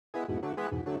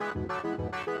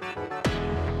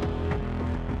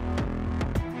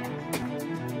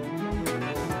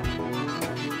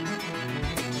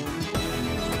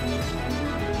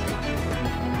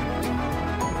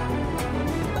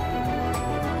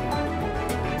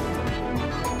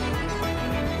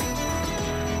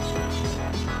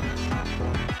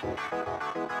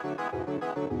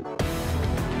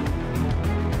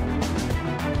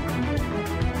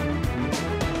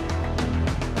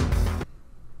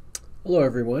Hello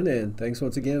everyone, and thanks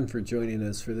once again for joining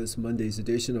us for this Monday's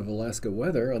edition of Alaska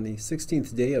Weather on the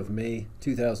 16th day of May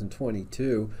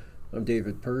 2022. I'm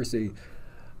David Percy.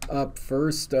 Up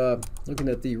first, looking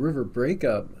at the river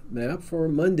breakup map for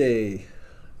Monday.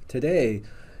 Today,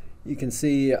 you can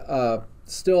see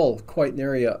still quite an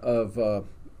area of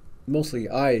mostly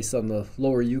ice on the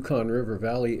lower Yukon River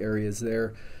Valley areas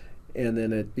there, and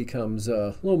then it becomes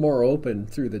a little more open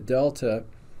through the delta.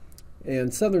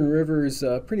 And southern rivers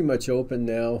pretty much open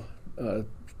now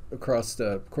across,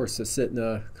 of course, the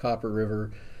Sitna, Copper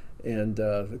River, and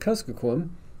the Kuskokwim,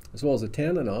 as well as the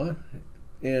Tanana.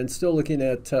 And still looking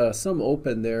at some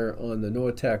open there on the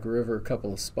Noatak River, a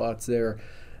couple of spots there.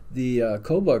 The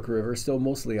Kobuk River, still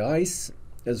mostly ice,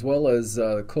 as well as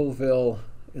Colville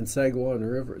and Sag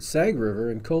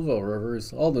River and Colville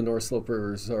Rivers. All the North Slope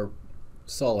rivers are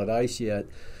solid ice yet.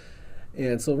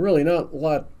 And so really not a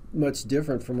lot much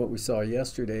different from what we saw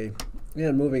yesterday.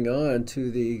 And moving on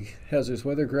to the hazardous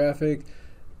weather graphic,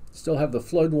 still have the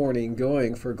flood warning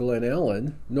going for Glen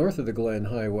Ellen, north of the Glen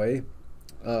Highway,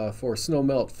 for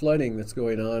snowmelt flooding that's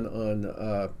going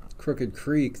on Crooked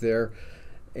Creek there.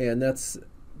 And that's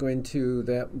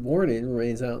that warning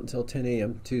remains out until 10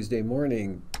 a.m. Tuesday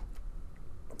morning.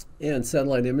 And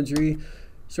satellite imagery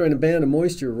showing a band of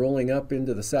moisture rolling up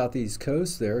into the southeast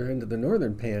coast there, into the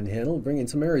northern panhandle, bringing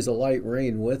some areas of light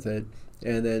rain with it,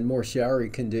 and then more showery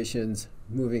conditions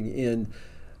moving in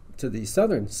to the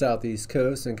southern southeast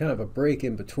coast, and kind of a break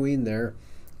in between there.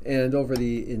 And over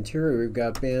the interior, we've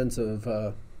got bands of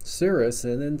cirrus,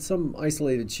 and then some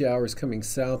isolated showers coming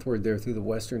southward there through the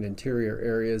western interior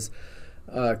areas.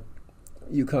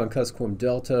 Yukon Kuskokwim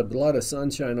Delta, but a lot of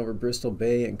sunshine over Bristol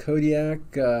Bay and Kodiak.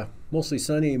 Mostly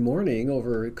sunny morning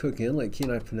over Cook Inlet,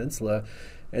 Kenai Peninsula,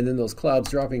 and then those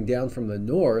clouds dropping down from the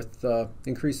north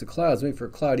increase the clouds, maybe for a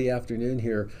cloudy afternoon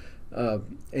here.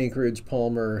 Anchorage,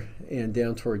 Palmer, and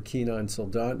down toward Kenai and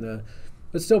Soldotna,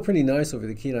 but still pretty nice over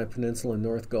the Kenai Peninsula and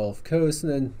North Gulf Coast,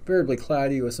 and then variably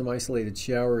cloudy with some isolated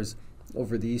showers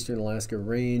over the eastern Alaska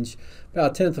range.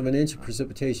 About 1/10 of an inch of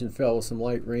precipitation fell with some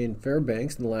light rain in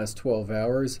Fairbanks in the last 12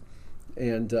 hours,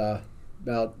 and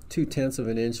about 2/10 of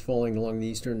an inch falling along the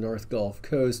eastern North Gulf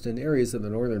Coast and areas of the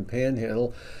northern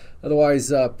panhandle.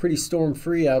 Otherwise, pretty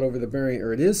storm-free out over the Bering,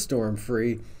 or it is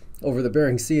storm-free over the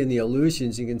Bering Sea and the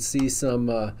Aleutians. You can see some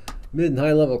mid and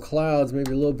high level clouds,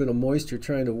 maybe a little bit of moisture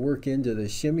trying to work into the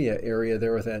Shimia area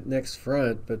there with that next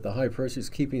front, but the high pressure is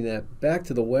keeping that back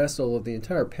to the west, although the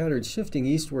entire pattern shifting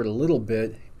eastward a little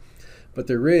bit. But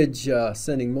the ridge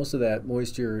sending most of that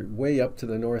moisture way up to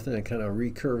the north, and it kind of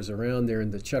recurves around there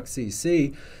in the Chukchi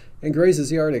Sea and grazes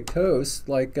the Arctic coast.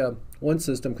 Like one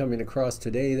system coming across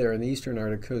today there in the eastern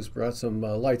Arctic coast brought some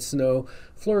light snow,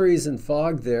 flurries and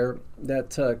fog there,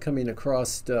 that coming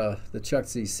across the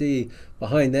Chukchi Sea.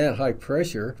 Behind that, high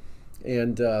pressure,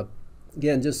 and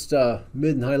again, just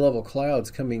mid and high level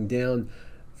clouds coming down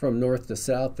from north to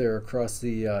south there across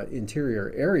the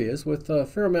interior areas, with a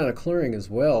fair amount of clearing as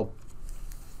well.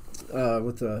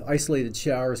 With the isolated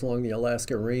showers along the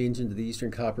Alaska Range into the eastern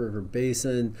Copper River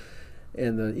Basin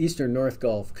and the eastern North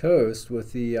Gulf Coast,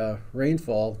 with the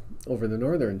rainfall over the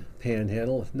northern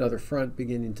panhandle. Another front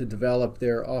beginning to develop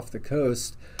there off the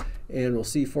coast, and we'll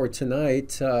see for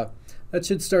tonight. That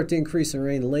should start to increase in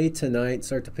rain late tonight,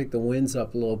 start to pick the winds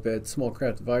up a little bit. Small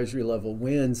craft advisory level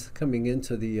winds coming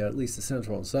into the at least the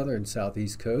central and southern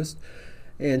southeast coast,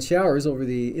 and showers over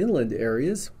the inland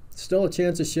areas. Still a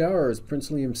chance of showers,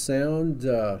 Prince William Sound,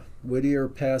 Whittier,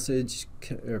 Passage,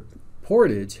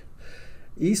 Portage,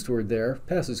 eastward there,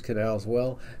 Passage Canal as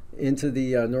well, into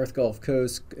the North Gulf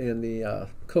Coast and the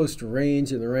Coast Range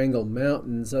and the Wrangell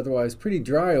Mountains. Otherwise pretty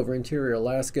dry over interior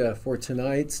Alaska for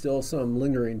tonight. Still some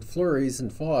lingering flurries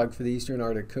and fog for the eastern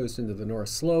Arctic coast into the North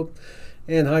Slope,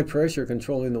 and high pressure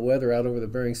controlling the weather out over the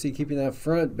Bering Sea, keeping that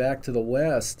front back to the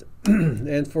west.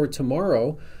 And for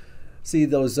tomorrow, see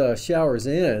those showers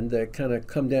end that kind of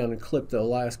come down and clip the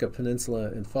Alaska Peninsula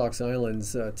and Fox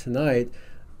Islands tonight,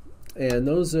 and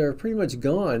those are pretty much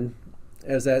gone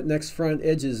as that next front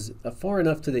edges far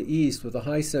enough to the east, with the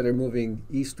high center moving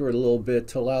eastward a little bit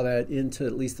to allow that into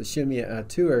at least the Shimia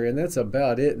Attu area, and that's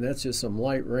about it. And that's just some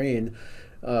light rain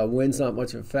Winds not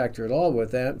much of a factor at all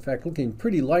with that. In fact, looking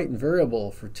pretty light and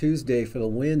variable for Tuesday for the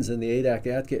winds in the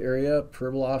Adak-Atka area,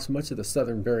 Pribilof, much of the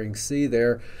southern Bering Sea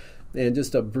there, and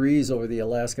just a breeze over the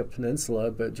Alaska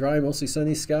Peninsula, but dry, mostly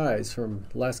sunny skies from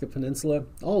Alaska Peninsula,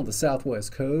 all of the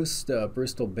southwest coast,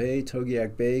 Bristol Bay,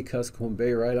 Togiak Bay, Kuskokwim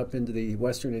Bay, right up into the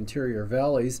western interior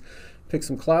valleys. Pick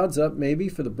some clouds up maybe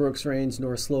for the Brooks Range,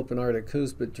 North Slope, and Arctic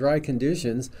coast, but dry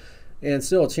conditions, and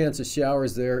still a chance of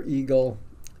showers there, Eagle,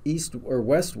 east or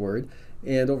westward,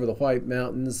 and over the White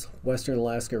Mountains, western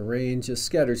Alaska Range, just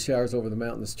scattered showers over the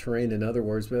mountainous terrain, in other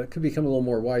words, but it could become a little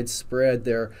more widespread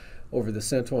there over the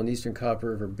central and eastern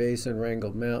Copper River Basin,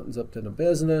 Wrangell Mountains up to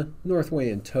Nabezna, Northway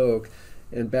and Tok,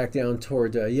 and back down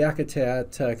toward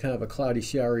Yakutat, kind of a cloudy,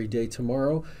 showery day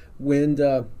tomorrow. Wind,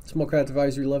 small craft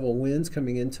advisory level winds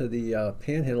coming into the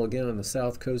Panhandle again on the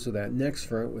south coast of that next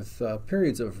front with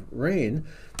periods of rain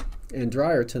and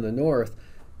drier to the north.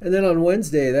 And then on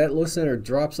Wednesday, that low center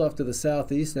drops off to the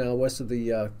southeast now, west of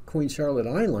the Queen Charlotte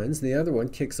Islands. The other one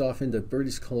kicks off into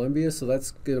British Columbia, so that's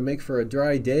going to make for a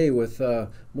dry day with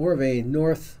more of a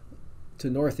north to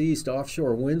northeast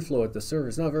offshore wind flow at the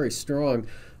surface. Not very strong,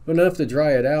 but enough to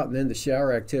dry it out and then the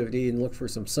shower activity and look for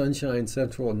some sunshine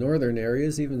central and northern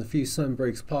areas, even a few sun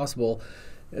breaks possible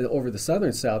over the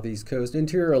southern southeast coast.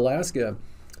 Interior Alaska,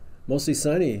 mostly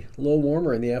sunny, a little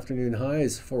warmer in the afternoon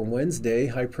highs for Wednesday.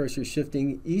 High pressure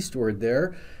shifting eastward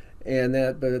there,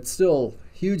 but it's still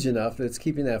huge enough that it's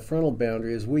keeping that frontal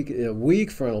boundary as a weak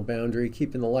frontal boundary,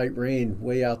 keeping the light rain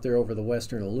way out there over the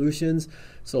western Aleutians.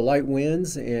 So light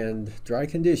winds and dry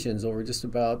conditions over just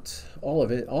about all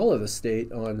of the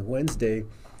state on Wednesday.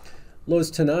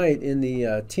 Lows tonight in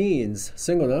the teens,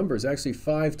 single numbers, actually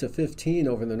 5 to 15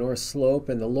 over the North Slope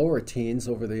and the lower teens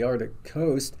over the Arctic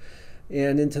coast,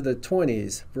 and into the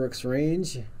 20s, Brooks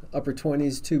Range, upper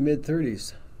 20s to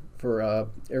mid-30s for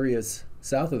areas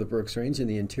south of the Brooks Range in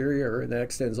the interior, and that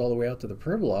extends all the way out to the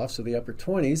Pribilof, so the upper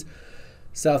 20s.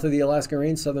 South of the Alaska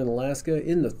Range, southern Alaska,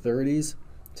 in the 30s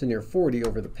to near 40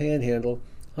 over the Panhandle.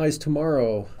 Highs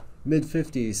tomorrow,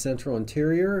 mid-50s central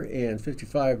interior, and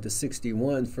 55 to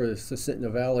 61 for the Susitna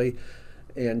Valley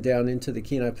and down into the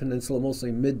Kenai Peninsula,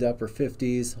 mostly mid to upper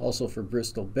 50s, also for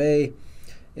Bristol Bay,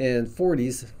 and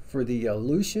 40s for the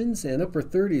Aleutians, and upper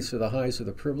 30s for the highs for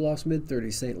the Pribilofs,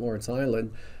 mid-30s St. Lawrence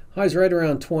Island. Highs right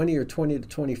around 20 or 20 to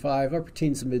 25, upper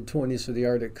teens to mid-20s for the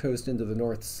Arctic coast into the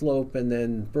North Slope, and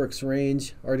then Brooks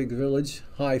Range, Arctic Village,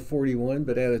 high 41,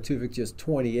 but Atituvik just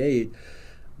 28.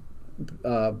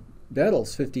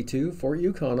 Bettles 52, Fort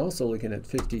Yukon also looking at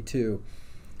 52.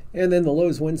 And then the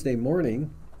lows Wednesday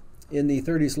morning in the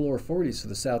 30s, lower 40s for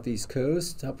the southeast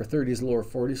coast, upper 30s, lower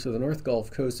 40s for the North Gulf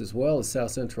Coast as well as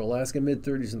south central Alaska,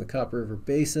 mid-30s in the Copper River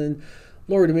Basin,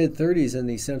 lower to mid-30s in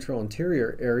the central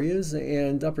interior areas,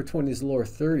 and upper 20s, lower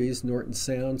 30s, Norton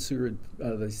Sound,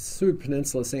 the Seward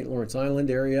Peninsula, St. Lawrence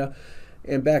Island area,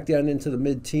 and back down into the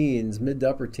mid-teens, mid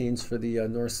to upper teens for the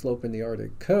North Slope and the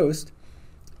Arctic coast,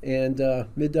 and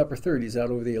mid to upper 30s out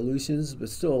over the Aleutians, but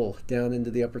still down into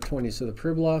the upper 20s for the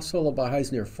Pribilofs, followed by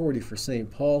highs near 40 for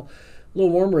St. Paul. A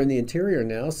little warmer in the interior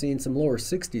now, seeing some lower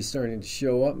 60s starting to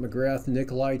show up. McGrath,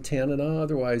 Nikolai, Tanana,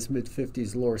 otherwise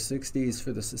mid-50s, lower 60s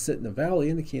for the Susitna Valley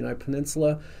and the Kenai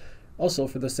Peninsula. Also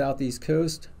for the southeast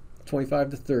coast,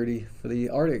 25 to 30 for the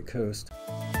Arctic coast.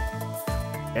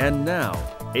 And now,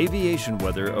 aviation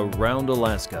weather around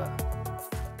Alaska.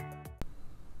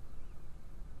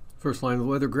 First line of the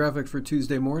weather graphic for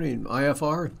Tuesday morning.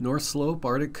 IFR, North Slope,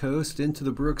 Arctic coast into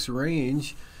the Brooks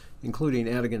Range, including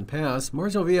Adigan Pass.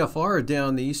 Marginal VFR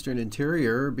down the eastern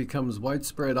interior becomes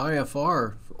widespread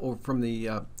IFR from the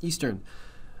eastern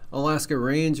Alaska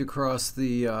Range across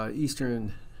the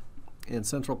eastern and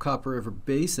central Copper River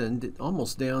Basin,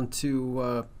 almost down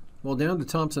to, down to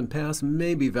Thompson Pass,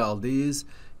 maybe Valdez,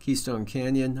 Keystone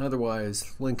Canyon,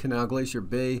 otherwise Lynn Canal, Glacier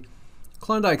Bay.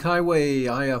 Klondike Highway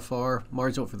IFR,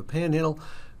 marginal for the Panhandle.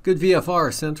 Good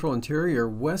VFR, central interior,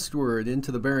 westward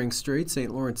into the Bering Strait,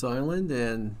 St. Lawrence Island,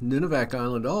 and Nunivak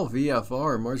Island, all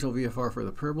VFR, marginal VFR for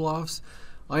the Pribilofs.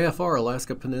 IFR,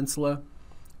 Alaska Peninsula,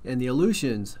 and the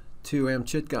Aleutians to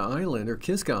Amchitka Island, or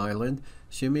Kiska Island,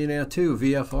 Shimianatu,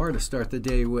 VFR to start the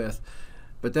day with.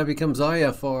 But that becomes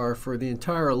IFR for the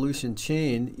entire Aleutian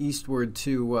chain, eastward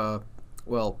to,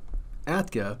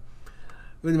 Atka.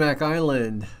 Unimak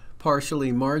Island,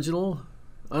 partially marginal,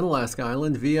 Unalaska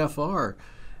Island, VFR.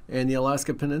 And the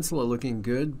Alaska Peninsula looking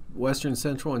good. Western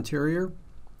Central Interior,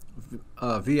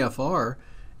 VFR.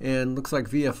 And looks like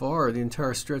VFR, the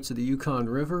entire stretch of the Yukon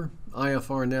River.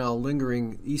 IFR now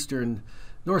lingering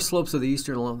north slopes of the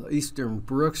eastern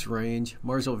Brooks Range.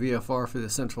 Marginal VFR for the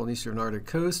central and eastern Arctic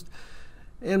coast.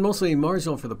 and mostly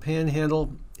marginal for the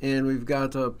Panhandle. And we've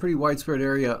got a pretty widespread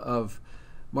area of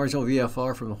marginal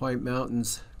VFR from the White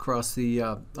Mountains across the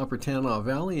upper Tanana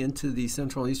Valley into the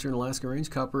central and eastern Alaska Range,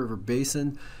 Copper River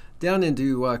Basin, down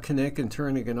into Knik and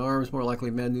Turnagain Arms, more likely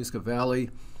Madanuska Valley,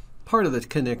 part of the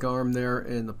Knik Arm there,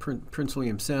 and the Prince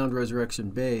William Sound, Resurrection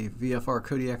Bay, VFR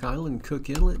Kodiak Island, Cook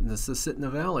Inlet, and the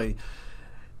Susitna Valley.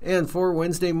 And for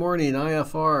Wednesday morning,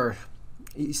 IFR,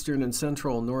 eastern and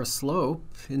central North Slope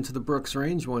into the Brooks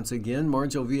Range once again,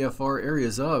 marginal VFR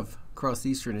areas of across the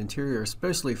eastern interior,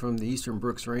 especially from the eastern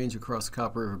Brooks Range across the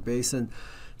Copper River Basin.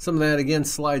 Some of that again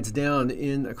slides down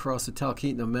in across the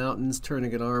Talkeetna Mountains,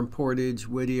 Turnagain Arm, Portage,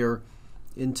 Whittier,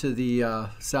 into the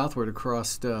southward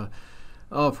across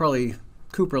probably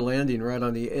Cooper Landing right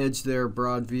on the edge there,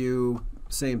 Broadview,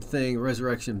 same thing,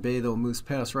 Resurrection Bay though, Moose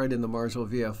Pass right in the marginal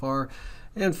VFR.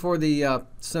 And for the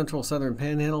central southern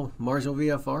Panhandle, marginal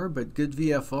VFR, but good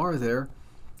VFR there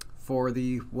for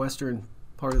the western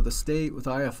part of the state with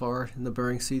IFR in the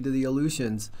Bering Sea to the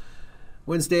Aleutians.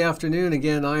 Wednesday afternoon,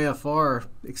 again, IFR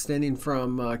extending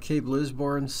from Cape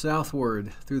Lisburne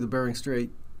southward through the Bering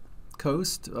Strait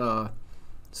coast,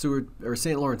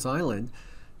 St. Lawrence Island,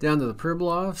 down to the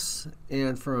Pribilofs,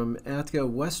 and from Atka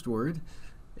westward,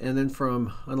 and then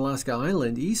from Unalaska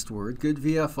Island eastward, good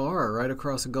VFR right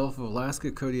across the Gulf of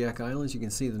Alaska, Kodiak Islands. You can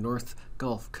see the North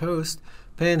Gulf Coast.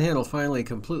 Panhandle finally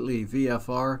completely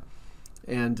VFR,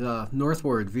 and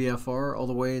northward VFR all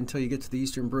the way until you get to the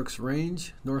eastern Brooks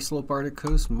Range, North Slope Arctic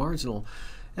Coast, marginal.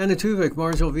 Anatuvik,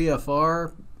 marginal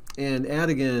VFR, and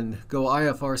Adigan go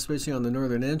IFR, especially on the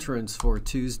northern entrance for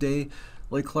Tuesday.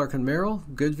 Lake Clark and Merrill,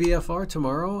 good VFR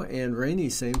tomorrow, and rainy,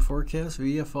 same forecast,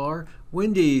 VFR.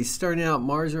 Windy, starting out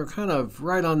marginal, kind of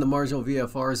right on the marginal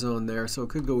VFR zone there, so it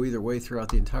could go either way throughout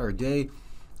the entire day.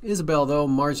 Isabel, though,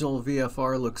 marginal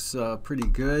VFR looks pretty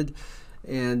good.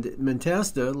 And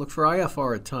Mentasta, look for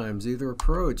IFR at times, either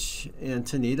approach. And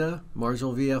Tanita,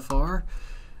 marginal VFR,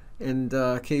 and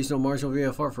occasional marginal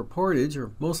VFR for Portage,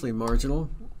 or mostly marginal.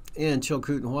 And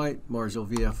Chilkoot and White, marginal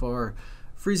VFR.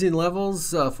 Freezing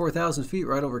levels, 4,000 feet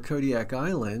right over Kodiak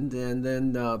Island, and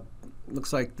then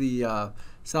looks like the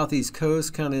southeast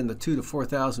coast kind of in the 2,000 to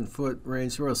 4,000 foot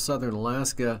range, real southern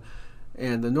Alaska,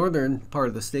 and the northern part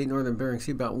of the state, northern Bering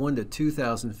Sea, about 1,000 to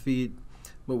 2,000 feet.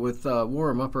 But with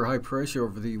warm upper high pressure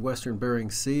over the western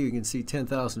Bering Sea, you can see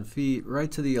 10,000 feet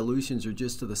right to the Aleutians or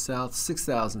just to the south,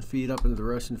 6,000 feet up into the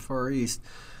Russian Far East.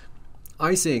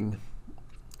 Icing.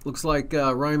 Looks like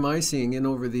rime icing in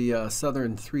over the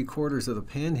southern three-quarters of the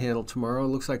Panhandle tomorrow.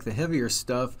 Looks like the heavier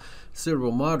stuff,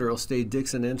 considerable moderate, will stay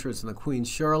Dixon entrance and the Queen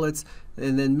Charlottes,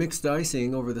 and then mixed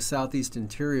icing over the southeast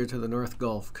interior to the North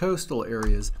Gulf coastal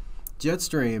areas. Jet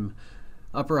stream,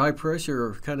 upper high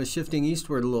pressure kind of shifting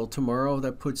eastward a little tomorrow.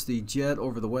 That puts the jet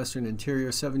over the western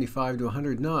interior 75 to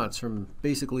 100 knots from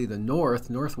basically the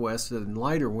northwest, and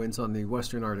lighter winds on the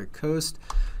western Arctic coast.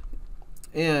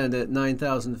 And at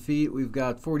 9,000 feet, we've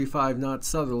got 45 knot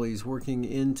southerlies working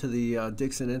into the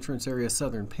Dixon entrance area,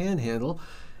 southern Panhandle.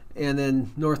 And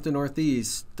then north to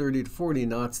northeast, 30 to 40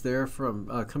 knots there from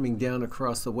coming down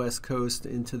across the west coast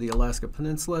into the Alaska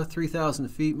Peninsula. 3,000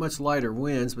 feet, much lighter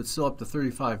winds, but still up to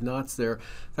 35 knots there.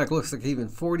 In fact, looks like even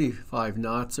 45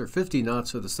 knots or 50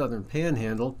 knots for the southern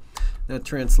Panhandle. That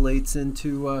translates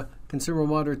into considerable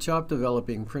moderate chop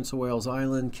developing. Prince of Wales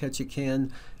Island,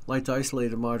 Ketchikan, light to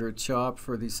isolated moderate chop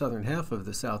for the southern half of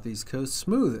the southeast coast.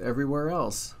 Smooth everywhere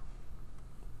else.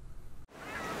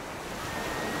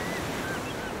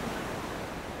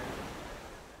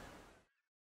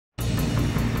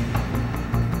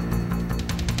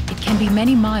 Can be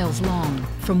many miles long,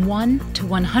 from 1 to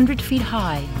 100 feet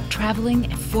high,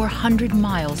 traveling at 400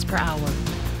 miles per hour.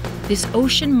 This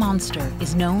ocean monster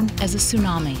is known as a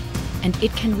tsunami, and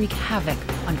it can wreak havoc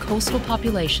on coastal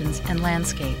populations and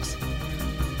landscapes.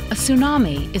 A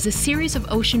tsunami is a series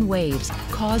of ocean waves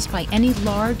caused by any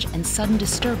large and sudden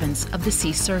disturbance of the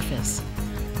sea surface.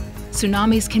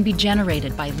 Tsunamis can be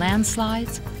generated by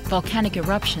landslides, volcanic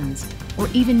eruptions, or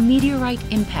even meteorite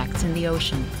impacts in the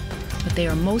ocean, but they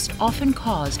are most often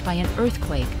caused by an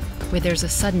earthquake where there's a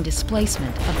sudden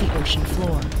displacement of the ocean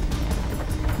floor.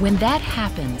 When that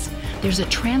happens, there's a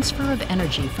transfer of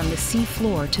energy from the sea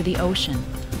floor to the ocean,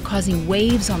 causing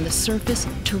waves on the surface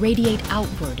to radiate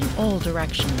outward in all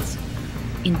directions.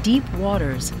 In deep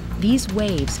waters, these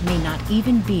waves may not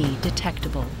even be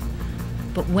detectable.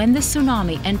 But when the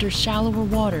tsunami enters shallower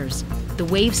waters, the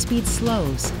wave speed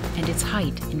slows and its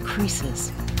height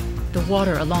increases. The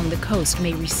water along the coast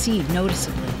may recede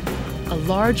noticeably. A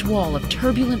large wall of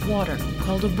turbulent water,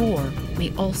 called a bore,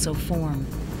 may also form.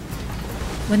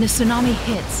 When the tsunami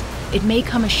hits, It may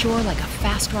come ashore like a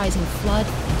fast-rising flood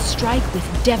and strike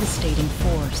with devastating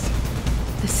force.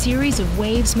 The series of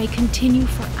waves may continue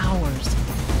for hours.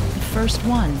 The first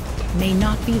one may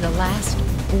not be the last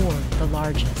or the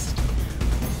largest.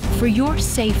 For your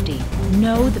safety,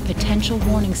 know the potential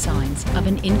warning signs of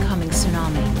an incoming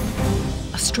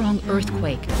tsunami. A strong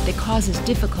earthquake that causes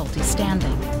difficulty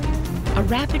standing. A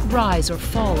rapid rise or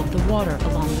fall of the water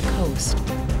along the coast.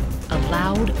 A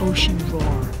loud ocean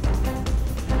roar.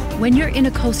 When you're in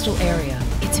a coastal area,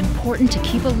 it's important to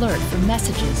keep alert for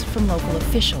messages from local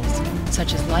officials,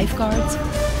 such as lifeguards,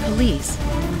 police,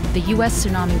 the U.S.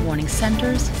 Tsunami Warning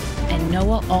Centers, and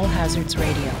NOAA All Hazards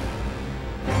Radio.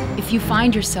 If you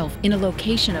find yourself in a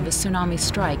location of a tsunami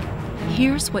strike,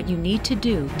 here's what you need to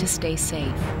do to stay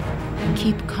safe.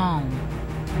 Keep calm.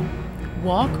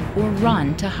 Walk or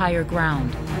run to higher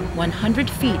ground, 100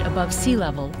 feet above sea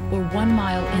level or 1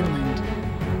 mile inland.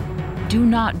 Do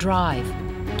not drive.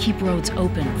 Keep roads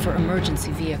open for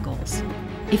emergency vehicles.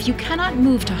 If you cannot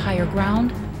move to higher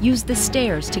ground, use the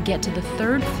stairs to get to the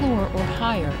 3rd floor or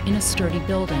higher in a sturdy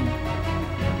building.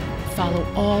 Follow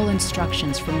all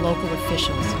instructions from local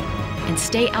officials and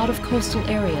stay out of coastal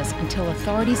areas until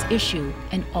authorities issue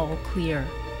an all clear.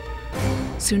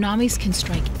 Tsunamis can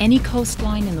strike any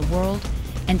coastline in the world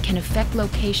and can affect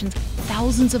locations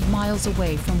thousands of miles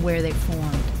away from where they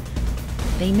formed.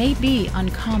 They may be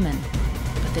uncommon,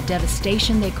 but the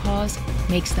devastation they cause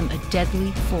makes them a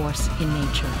deadly force in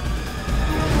nature.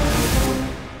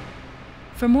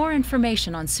 For more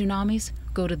information on tsunamis,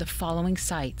 go to the following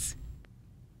sites.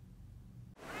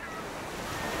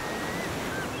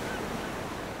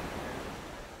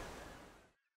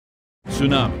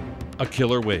 Tsunami, a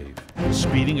killer wave,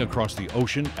 speeding across the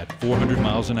ocean at 400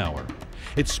 miles an hour.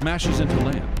 It smashes into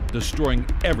land, destroying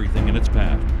everything in its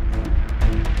path.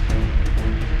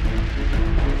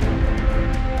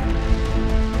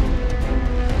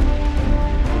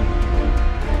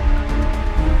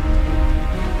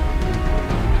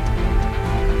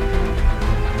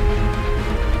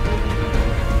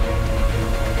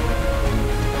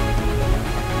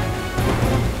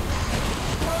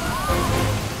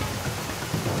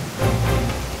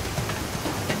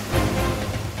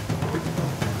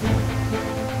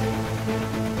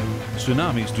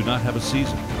 Tsunamis do not have a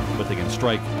season, but they can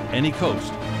strike any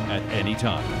coast at any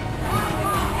time.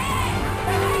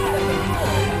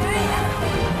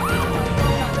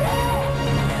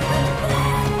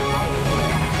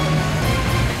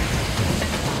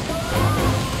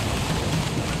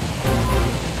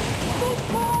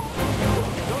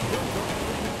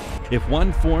 If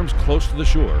one forms close to the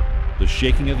shore, the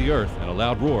shaking of the earth and a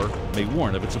loud roar may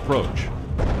warn of its approach.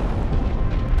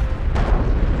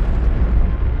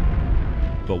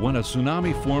 But when a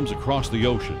tsunami forms across the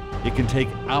ocean, it can take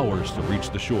hours to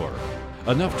reach the shore,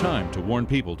 enough time to warn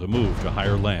people to move to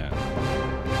higher land.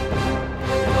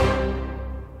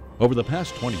 Over the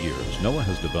past 20 years, NOAA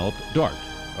has developed DART,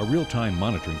 a real-time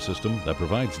monitoring system that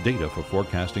provides data for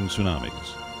forecasting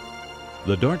tsunamis.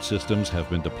 The DART systems have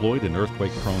been deployed in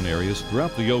earthquake-prone areas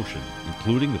throughout the ocean,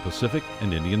 including the Pacific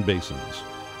and Indian basins.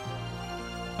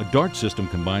 A DART system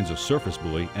combines a surface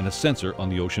buoy and a sensor on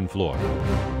the ocean floor.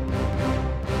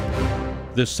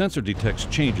 This sensor detects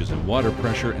changes in water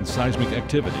pressure and seismic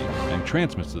activity and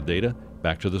transmits the data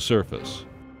back to the surface.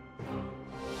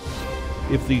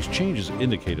 If these changes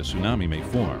indicate a tsunami may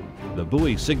form, the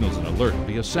buoy signals an alert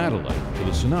via satellite to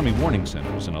the tsunami warning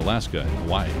centers in Alaska and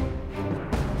Hawaii.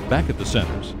 Back at the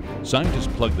centers, scientists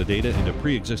plug the data into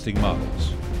pre-existing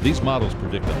models. These models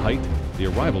predict the height, the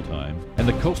arrival time, and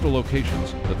the coastal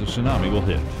locations that the tsunami will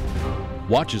hit.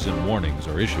 Watches and warnings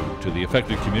are issued to the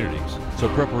affected communities so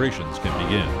preparations can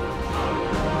begin.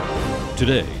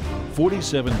 Today,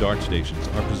 47 DART stations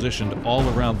are positioned all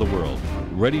around the world,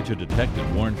 ready to detect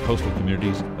and warn coastal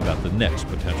communities about the next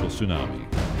potential tsunami.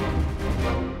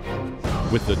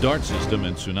 With the DART system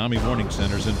and tsunami warning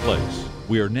centers in place,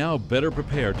 we are now better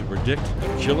prepared to predict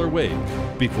a killer wave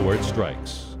before it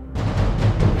strikes.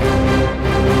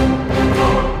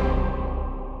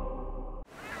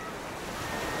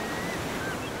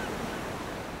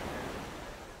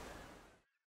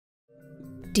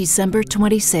 December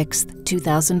 26,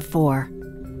 2004.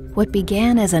 What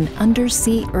began as an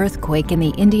undersea earthquake in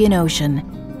the Indian Ocean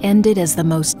ended as the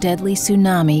most deadly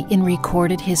tsunami in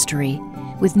recorded history,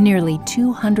 with nearly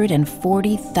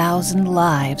 240,000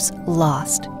 lives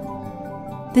lost.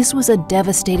 This was a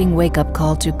devastating wake-up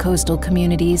call to coastal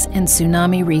communities and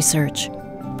tsunami research.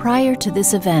 Prior to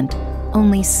this event,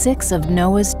 only 6 of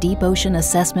NOAA's Deep Ocean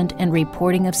Assessment and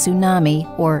Reporting of Tsunami,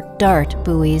 or DART,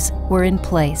 buoys were in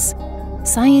place.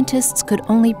 Scientists could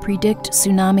only predict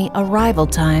tsunami arrival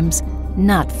times,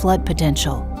 not flood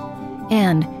potential.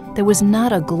 and there was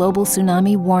not a global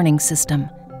tsunami warning system.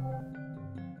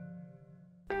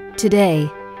 Today,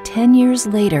 10 years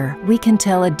later, we can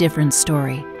tell a different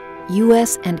story.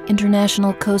 U.S. and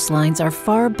international coastlines are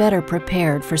far better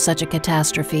prepared for such a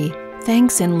catastrophe,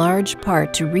 thanks in large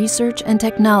part to research and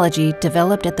technology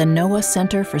developed at the NOAA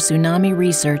Center for Tsunami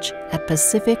Research at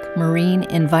Pacific Marine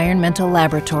Environmental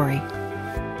Laboratory.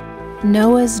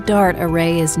 NOAA's DART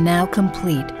array is now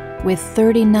complete, with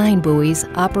 39 buoys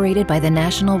operated by the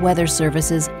National Weather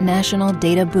Service's National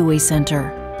Data Buoy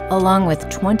Center. Along with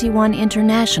 21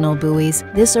 international buoys,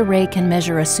 this array can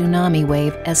measure a tsunami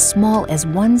wave as small as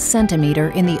 1 centimeter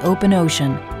in the open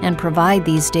ocean and provide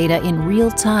these data in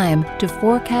real time to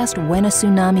forecast when a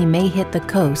tsunami may hit the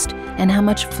coast and how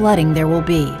much flooding there will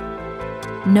be.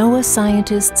 NOAA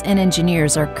scientists and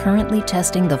engineers are currently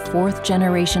testing the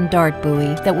 4th-generation DART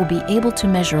buoy that will be able to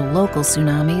measure local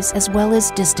tsunamis as well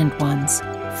as distant ones.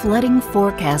 Flooding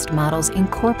forecast models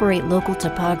incorporate local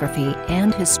topography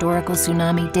and historical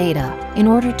tsunami data in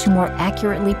order to more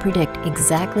accurately predict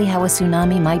exactly how a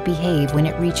tsunami might behave when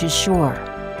it reaches shore.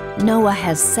 NOAA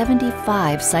has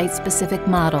 75 site-specific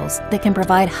models that can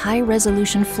provide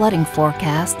high-resolution flooding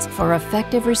forecasts for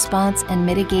effective response and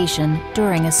mitigation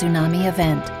during a tsunami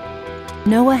event.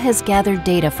 NOAA has gathered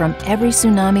data from every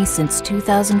tsunami since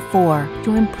 2004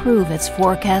 to improve its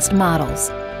forecast models.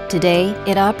 Today,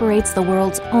 it operates the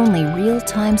world's only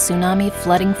real-time tsunami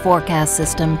flooding forecast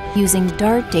system using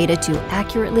DART data to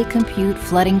accurately compute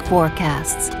flooding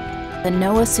forecasts. The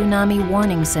NOAA Tsunami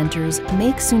Warning Centers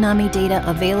make tsunami data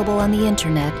available on the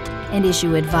internet and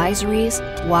issue advisories,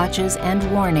 watches, and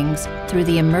warnings through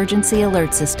the Emergency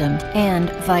Alert System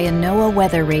and via NOAA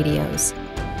weather radios.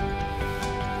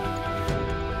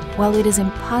 While it is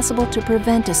impossible to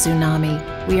prevent a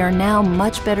tsunami, we are now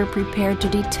much better prepared to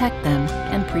detect them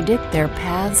and predict their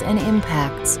paths and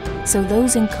impacts, so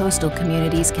those in coastal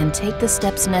communities can take the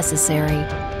steps necessary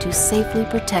to safely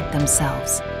protect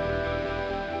themselves.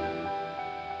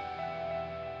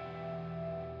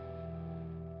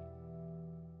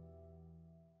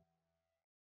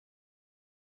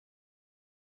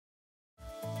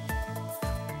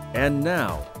 And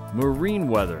now, marine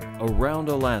weather around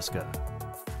Alaska.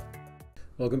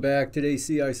 Welcome back. Today's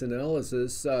sea ice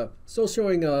analysis. Still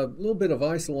showing a little bit of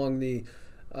ice along the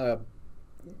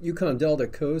Yukon Delta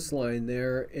coastline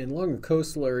there and along the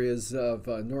coastal areas of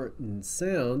Norton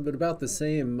Sound, but about the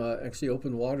same, actually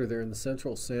open water there in the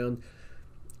Central Sound,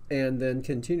 and then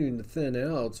continuing to thin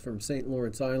out from St.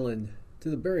 Lawrence Island to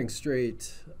the Bering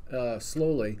Strait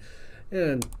slowly.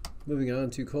 And moving on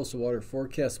to coastal water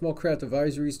forecast. Small craft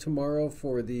advisories tomorrow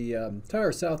for the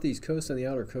entire southeast coast and the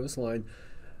outer coastline.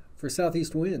 For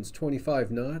southeast winds,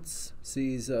 25 knots,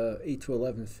 seas 8 to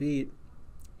 11 feet.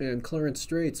 And Clarence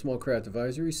Strait, small craft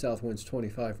advisory, south winds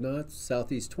 25 knots,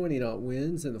 southeast 20 knot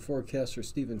winds, and the forecast for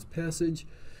Stevens Passage.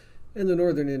 And the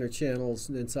northern inner channels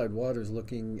and inside waters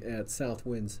looking at south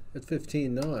winds at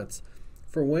 15 knots.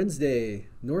 For Wednesday,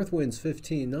 north winds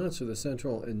 15 knots for the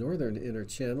central and northern inner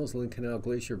channels, Lynn Canal,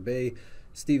 Glacier Bay,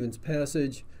 Stevens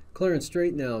Passage. Clarence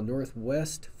Strait now,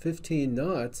 northwest 15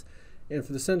 knots. And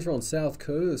for the central and south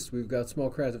coast, we've got small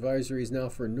craft advisories now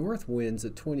for north winds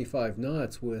at 25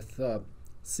 knots with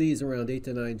seas around 8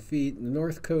 to 9 feet. And the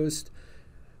north coast,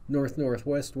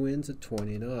 north-northwest winds at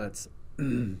 20 knots.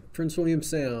 Prince William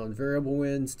Sound, variable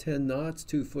winds 10 knots,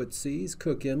 2-foot seas.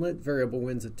 Cook Inlet, variable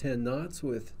winds at 10 knots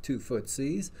with 2-foot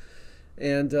seas.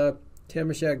 And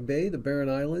Kamishak Bay, the Barren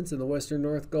Islands, and the western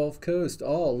North Gulf Coast,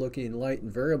 all looking light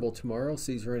and variable tomorrow.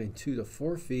 Seas running 2 to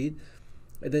 4 feet.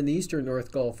 And then the eastern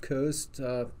North Gulf Coast,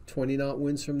 20-knot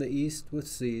winds from the east with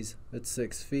seas at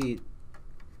 6 feet.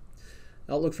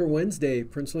 Outlook for Wednesday,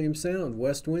 Prince William Sound,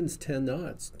 west winds 10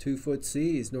 knots, 2-foot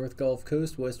seas. North Gulf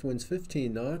Coast, west winds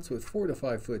 15 knots with 4 to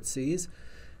 5-foot seas.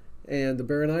 And the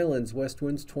Barren Islands, west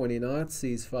winds 20 knots,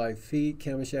 seas 5 feet.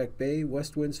 Kamishak Bay,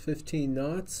 west winds 15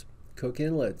 knots. Cook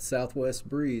Inlet, southwest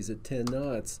breeze at 10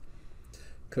 knots.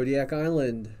 Kodiak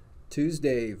Island,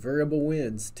 Tuesday, variable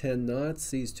winds 10 knots,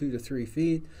 seas 2 to 3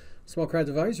 feet. Small craft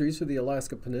advisories for the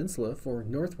Alaska Peninsula for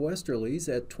northwesterlies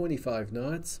at 25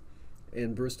 knots.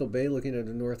 And Bristol Bay looking at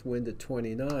a north wind at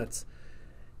 20 knots.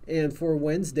 And for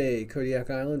Wednesday, Kodiak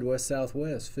Island,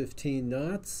 west-southwest 15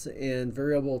 knots and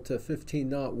variable to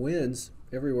 15-knot winds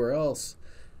everywhere else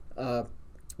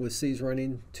with seas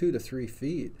running 2 to 3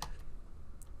 feet.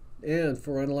 And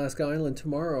for Unalaska Island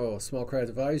tomorrow, small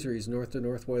craft advisories, north to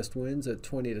northwest winds at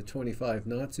 20 to 25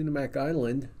 knots. Unimak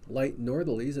Island, light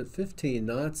northerlies at 15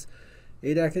 knots.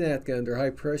 Adak and Atka under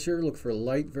high pressure, look for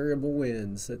light variable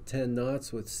winds at 10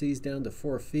 knots with seas down to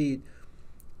 4 feet.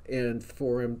 And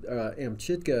for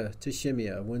Amchitka to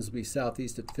Shimia, winds will be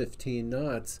southeast at 15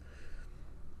 knots.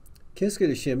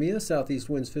 Kiskadashimia, southeast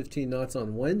winds 15 knots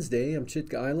on Wednesday.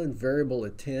 Amchitka Island, variable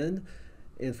at 10.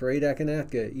 And for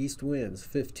Adakanatka, east winds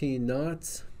 15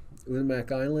 knots.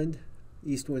 Unamak Island,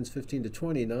 east winds 15 to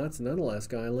 20 knots. And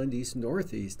Unalaska Island,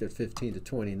 east-northeast at 15 to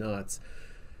 20 knots.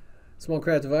 Small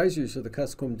craft advisories for the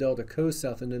Kuskokwim Delta coast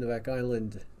south of Nunivak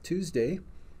Island Tuesday.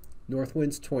 North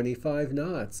winds 25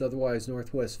 knots, otherwise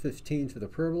northwest 15 for the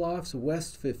Pribilofs,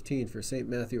 west 15 for St.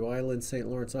 Matthew Island, St.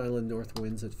 Lawrence Island, north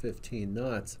winds at 15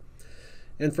 knots.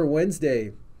 And for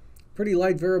Wednesday, pretty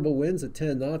light variable winds at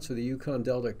 10 knots for the Yukon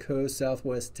Delta coast,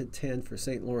 southwest to 10 for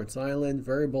St. Lawrence Island,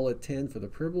 variable at 10 for the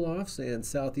Pribilofs, and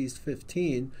southeast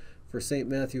 15 for St.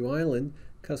 Matthew Island,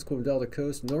 Kuskokwim Delta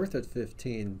coast, north at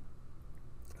 15.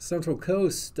 Central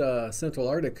coast, Central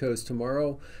Arctic coast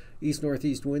tomorrow,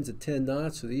 east-northeast winds at 10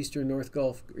 knots for the eastern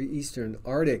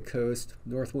Arctic coast,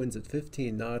 north winds at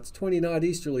 15 knots, 20-knot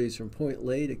easterlies from Point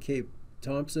Ley to Cape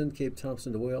Thompson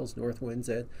to Wales, north winds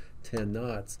at 10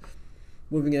 knots.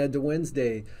 Moving ahead to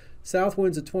Wednesday, south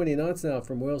winds at 20 knots now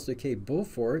from Wales to Cape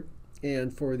Beaufort,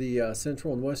 and for the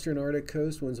central and western Arctic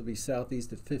coast, winds will be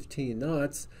southeast at 15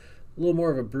 knots. A little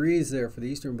more of a breeze there for the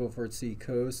eastern Beaufort Sea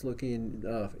coast, looking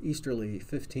easterly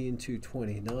 15 to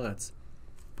 20 knots.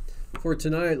 For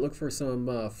tonight, look for some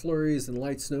flurries and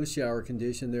light snow shower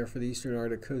condition there for the eastern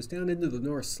Arctic coast down into the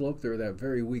north slope there, that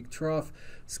very weak trough.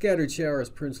 Scattered showers,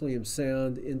 Prince William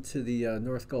Sound into the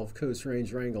North Gulf Coast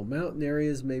Range, Wrangell Mountain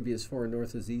areas, maybe as far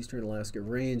north as the eastern Alaska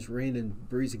Range. Rain and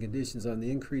breezy conditions on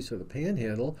the increase for the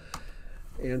Panhandle.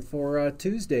 And for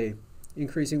Tuesday,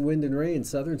 increasing wind and rain,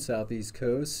 southern southeast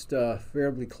coast,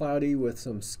 variably cloudy with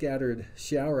some scattered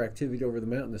shower activity over the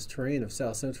mountainous terrain of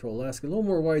south central Alaska. A little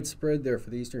more widespread there for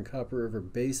the eastern Copper River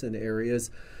Basin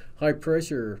areas. High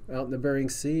pressure out in the Bering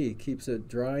Sea keeps it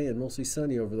dry and mostly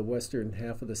sunny over the western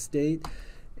half of the state.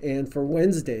 And for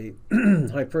Wednesday,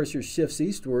 high pressure shifts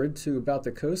eastward to about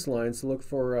the coastlines to look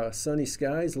for sunny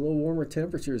skies, a little warmer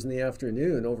temperatures in the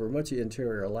afternoon over much of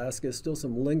interior Alaska. Still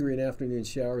some lingering afternoon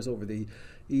showers over the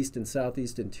east and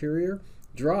southeast interior.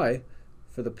 Dry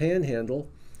for the Panhandle,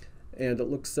 and it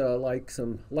looks like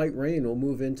some light rain will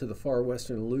move into the far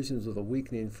western Aleutians with a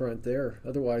weakening front there.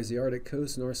 Otherwise, the Arctic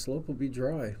coast north slope will be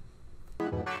dry.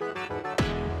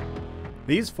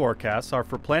 These forecasts are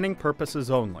for planning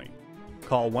purposes only.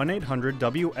 Call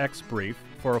 1-800-WX-BRIEF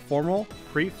for a formal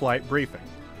pre-flight briefing.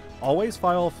 Always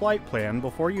file a flight plan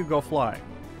before you go flying.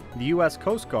 The U.S.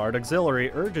 Coast Guard Auxiliary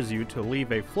urges you to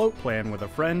leave a float plan with a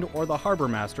friend or the harbor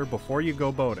master before you go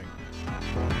boating.